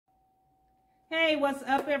Hey, what's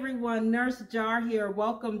up everyone? Nurse Jar here.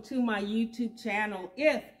 Welcome to my YouTube channel.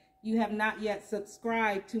 If you have not yet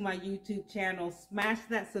subscribed to my YouTube channel, smash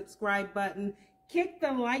that subscribe button. Kick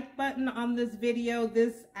the like button on this video.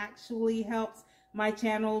 This actually helps my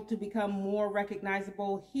channel to become more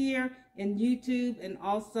recognizable here in YouTube and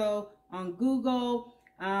also on Google.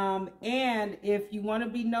 And if you want to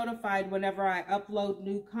be notified whenever I upload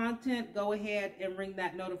new content, go ahead and ring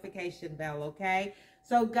that notification bell, okay?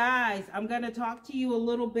 So guys, I'm going to talk to you a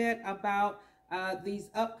little bit about these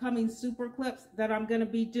upcoming super clips that I'm going to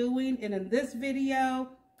be doing. And in this video,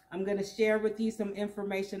 I'm going to share with you some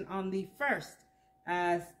information on the first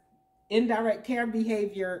indirect care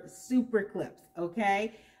behavior super clips,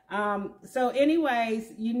 okay? So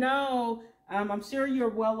anyways, you know, I'm sure you're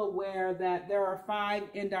well aware that there are 5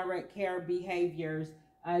 indirect care behaviors.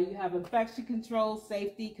 You have infection control,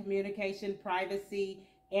 safety, communication, privacy,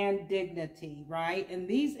 and dignity, right? And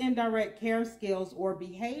these indirect care skills or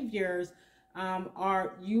behaviors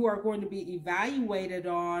you are going to be evaluated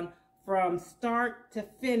on from start to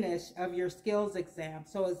finish of your skills exam.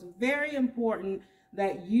 So it's very important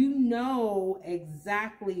that you know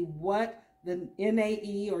exactly what the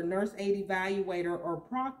NAE or Nurse Aide Evaluator or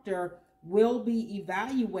proctor will be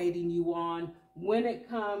evaluating you on when it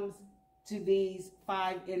comes to these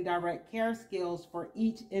 5 indirect care skills for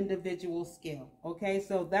each individual skill. Okay,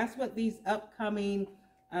 so that's what these upcoming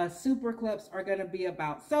super clips are going to be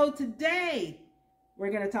about. So today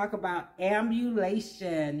we're going to talk about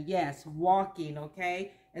ambulation. Yes, walking,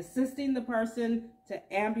 okay? Assisting the person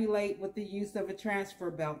to ambulate with the use of a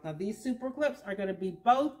transfer belt. Now these super clips are going to be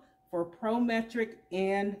both for Prometric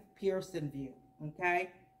and Pearson VUE,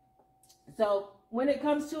 okay? So when it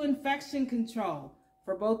comes to infection control,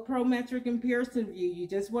 for both Prometric and Pearson VUE, you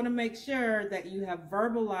just want to make sure that you have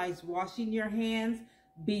verbalized washing your hands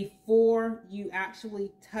before you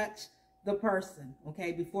actually touch the person,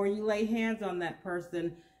 okay? Before you lay hands on that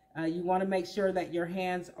person, you want to make sure that your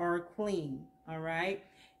hands are clean, all right?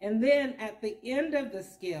 And then at the end of the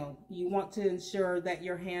skill, you want to ensure that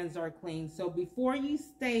your hands are clean. So before you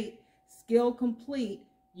state skill complete,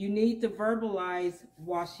 you need to verbalize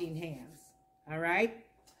washing hands, all right?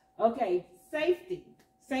 Okay, safety.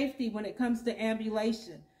 Safety when it comes to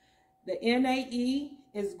ambulation. The NAE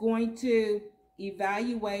is going to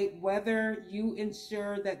evaluate whether you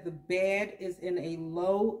ensure that the bed is in a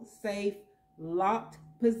low, safe, locked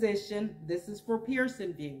position. This is for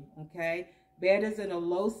Pearson VUE, okay? Bed is in a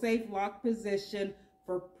low, safe, locked position.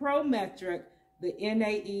 For Prometric, the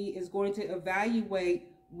NAE is going to evaluate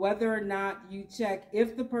whether or not you check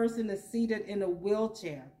if the person is seated in a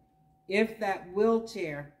wheelchair, if that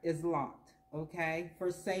wheelchair is locked, okay,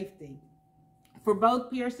 for safety. For both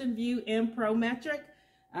Pearson VUE and Prometric,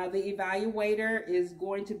 the evaluator is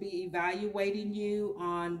going to be evaluating you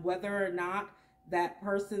on whether or not that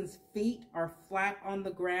person's feet are flat on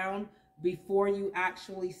the ground before you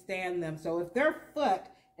actually stand them. So if their foot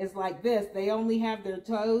is like this, they only have their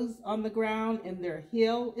toes on the ground and their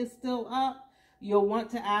heel is still up, you'll want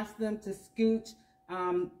to ask them to scooch,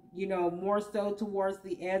 you know, more so towards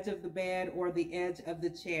the edge of the bed or the edge of the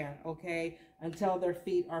chair, okay, until their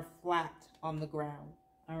feet are flat on the ground,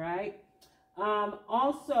 all right?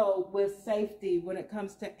 Also with safety, when it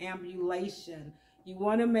comes to ambulation, you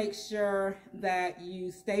want to make sure that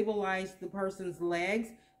you stabilize the person's legs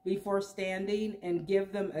before standing and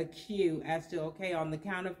give them a cue as to, okay, on the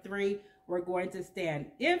count of 3, we're going to stand.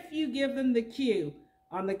 If you give them the cue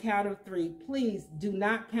on the count of 3, please do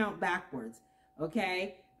not count backwards,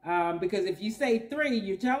 okay? Because if you say 3,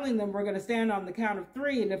 you're telling them we're going to stand on the count of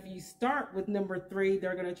 3, and if you start with number 3,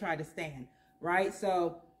 they're going to try to stand, right?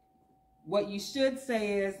 So what you should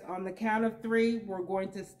say is on the count of 3, we're going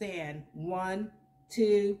to stand. 1,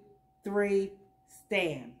 2, 3,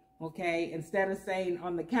 stand, okay? Instead of saying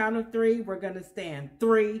on the count of 3, we're going to stand.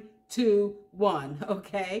 3, 2, 1,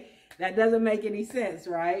 okay? That doesn't make any sense,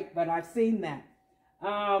 right? But I've seen that.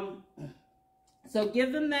 So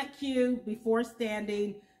give them that cue before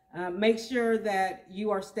standing. Make sure that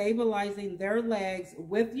you are stabilizing their legs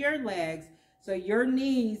with your legs, so your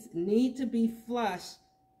knees need to be flush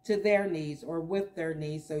to their knees or with their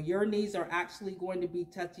knees. So your knees are actually going to be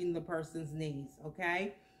touching the person's knees,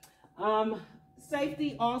 okay?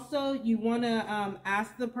 Safety also, you want to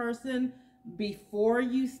ask the person before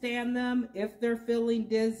you stand them if they're feeling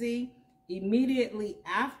dizzy, immediately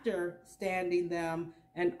after standing them,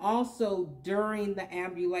 and also during the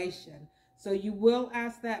ambulation. So you will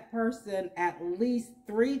ask that person at least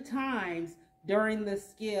 3 times during the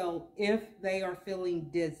skill if they are feeling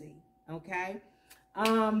dizzy, okay?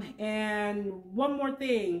 And one more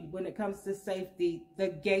thing when it comes to safety, the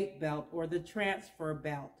gait belt or the transfer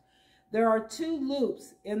belt. there are 2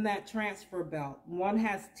 loops in that transfer belt. One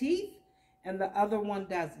has teeth and the other one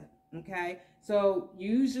doesn't, okay? So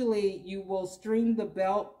usually you will string the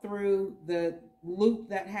belt through the loop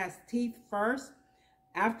that has teeth first.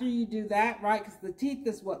 After you do that, right, because the teeth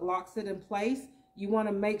is what locks it in place, you want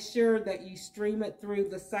to make sure that you stream it through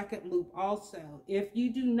the second loop also. If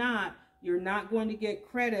you do not, you're not going to get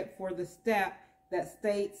credit for the step that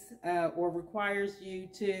states or requires you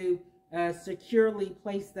to securely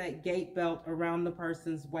place that gait belt around the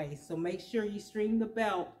person's waist. So make sure you stream the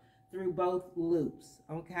belt through both loops,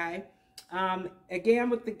 okay? Again,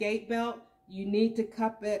 with the gait belt, you need to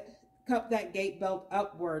cup that gait belt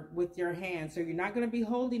upward with your hand. So you're not going to be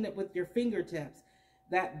holding it with your fingertips.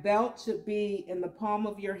 That belt should be in the palm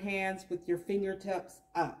of your hands with your fingertips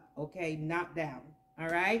up, okay, not down, all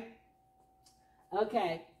right?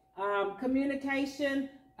 Okay, communication.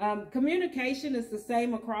 Communication is the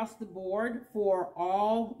same across the board for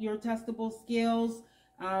all your testable skills.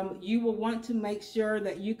 You will want to make sure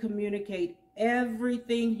that you communicate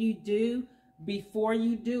everything you do before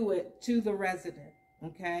you do it to the resident,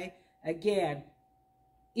 okay? Again,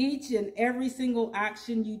 each and every single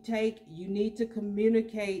action you take, you need to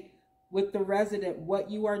communicate with the resident what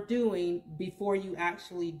you are doing before you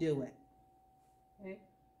actually do it. Okay.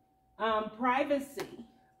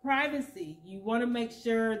 Privacy. You want to make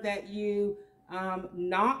sure that you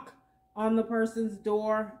knock on the person's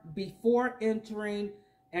door before entering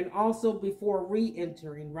and also before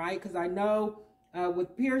re-entering, right? Because I know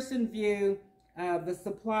with Pearson VUE, the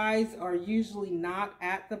supplies are usually not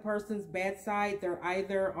at the person's bedside. They're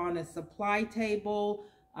either on a supply table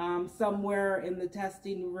somewhere in the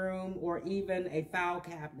testing room, or even a file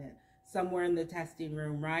cabinet somewhere in the testing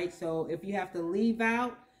room, right? So if you have to leave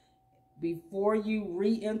out before you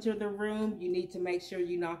re-enter the room, you need to make sure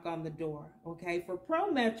you knock on the door, okay? For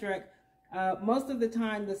Prometric, most of the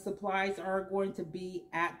time the supplies are going to be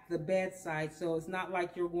at the bedside, so it's not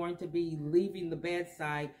like you're going to be leaving the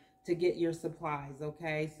bedside to get your supplies,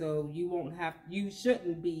 okay? So you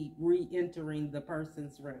shouldn't be re-entering the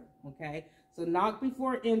person's room, okay? So knock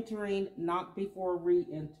before entering, knock before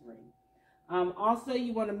re-entering. Also,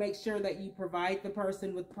 you want to make sure that you provide the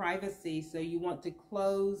person with privacy, so you want to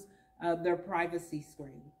close their privacy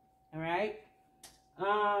screen, all right?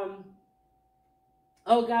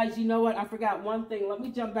 Oh, guys, you know what? I forgot one thing. Let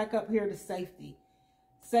me jump back up here to safety.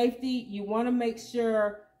 Safety, you want to make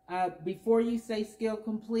sure before you say skill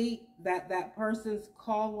complete, that person's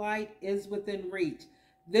call light is within reach.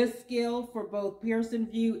 This skill for both Pearson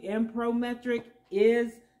VUE and Prometric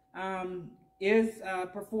is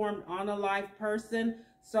performed on a live person.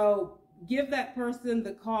 So give that person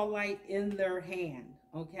the call light in their hand,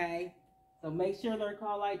 okay? So make sure their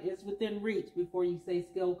call light is within reach before you say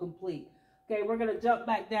skill complete. Okay, we're going to jump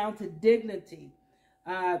back down to dignity.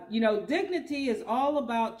 Dignity is all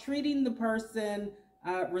about treating the person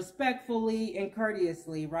respectfully and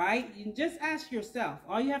courteously, right? You just ask yourself.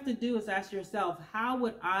 All you have to do is ask yourself, how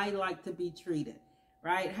would I like to be treated,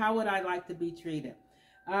 right? How would I like to be treated?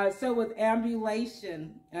 So with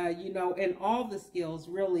ambulation, in all the skills,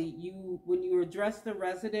 really, when you address the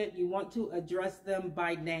resident, you want to address them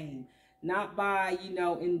by name, not by,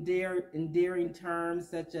 endearing terms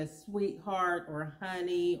such as sweetheart or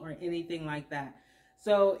honey or anything like that.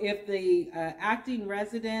 So if the acting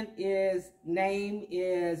resident name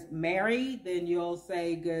is Mary, then you'll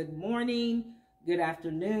say good morning, good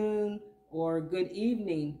afternoon, or good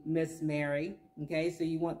evening, Miss Mary. Okay, so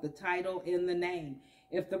you want the title in the name.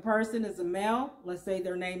 If the person is a male, let's say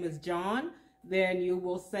their name is John, then you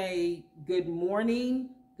will say good morning,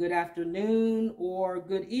 good afternoon, or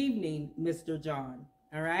good evening, Mr. John.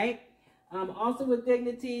 All right. Also with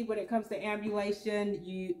dignity, when it comes to ambulation,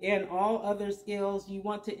 and all other skills, you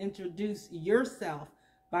want to introduce yourself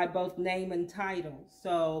by both name and title.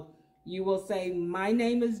 So you will say, my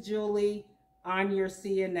name is Julie, I'm your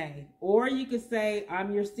CNA. Or you could say,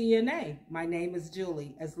 I'm your CNA, my name is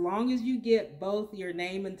Julie. As long as you get both your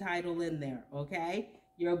name and title in there, okay?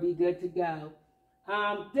 You'll be good to go.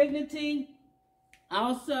 Dignity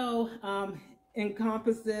also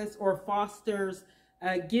encompasses or fosters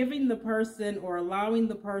giving the person or allowing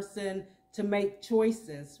the person to make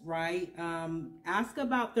choices, right? Ask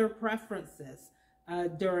about their preferences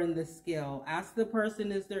during the skill. Ask the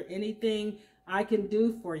person, is there anything I can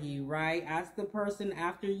do for you, right? Ask the person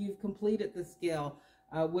after you've completed the skill,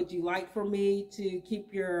 would you like for me to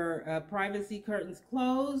keep your privacy curtains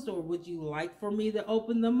closed, or would you like for me to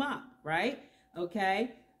open them up, right?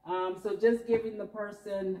 Okay. So just giving the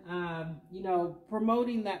person,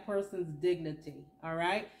 promoting that person's dignity. All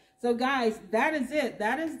right. So guys, that is it.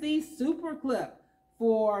 That is the super clip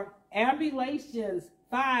for Ambulation's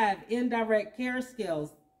 5, indirect care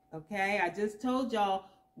skills. Okay, I just told y'all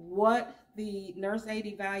what the Nurse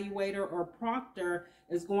Aide Evaluator or proctor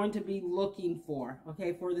is going to be looking for,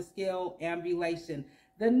 okay, for the skill ambulation.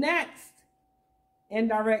 The next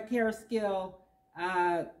indirect care skill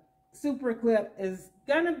super clip is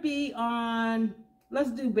gonna be on,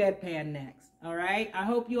 let's do bedpan next. All right, I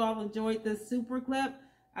hope you all enjoyed this super clip.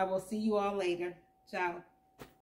 I will see you all later. Ciao.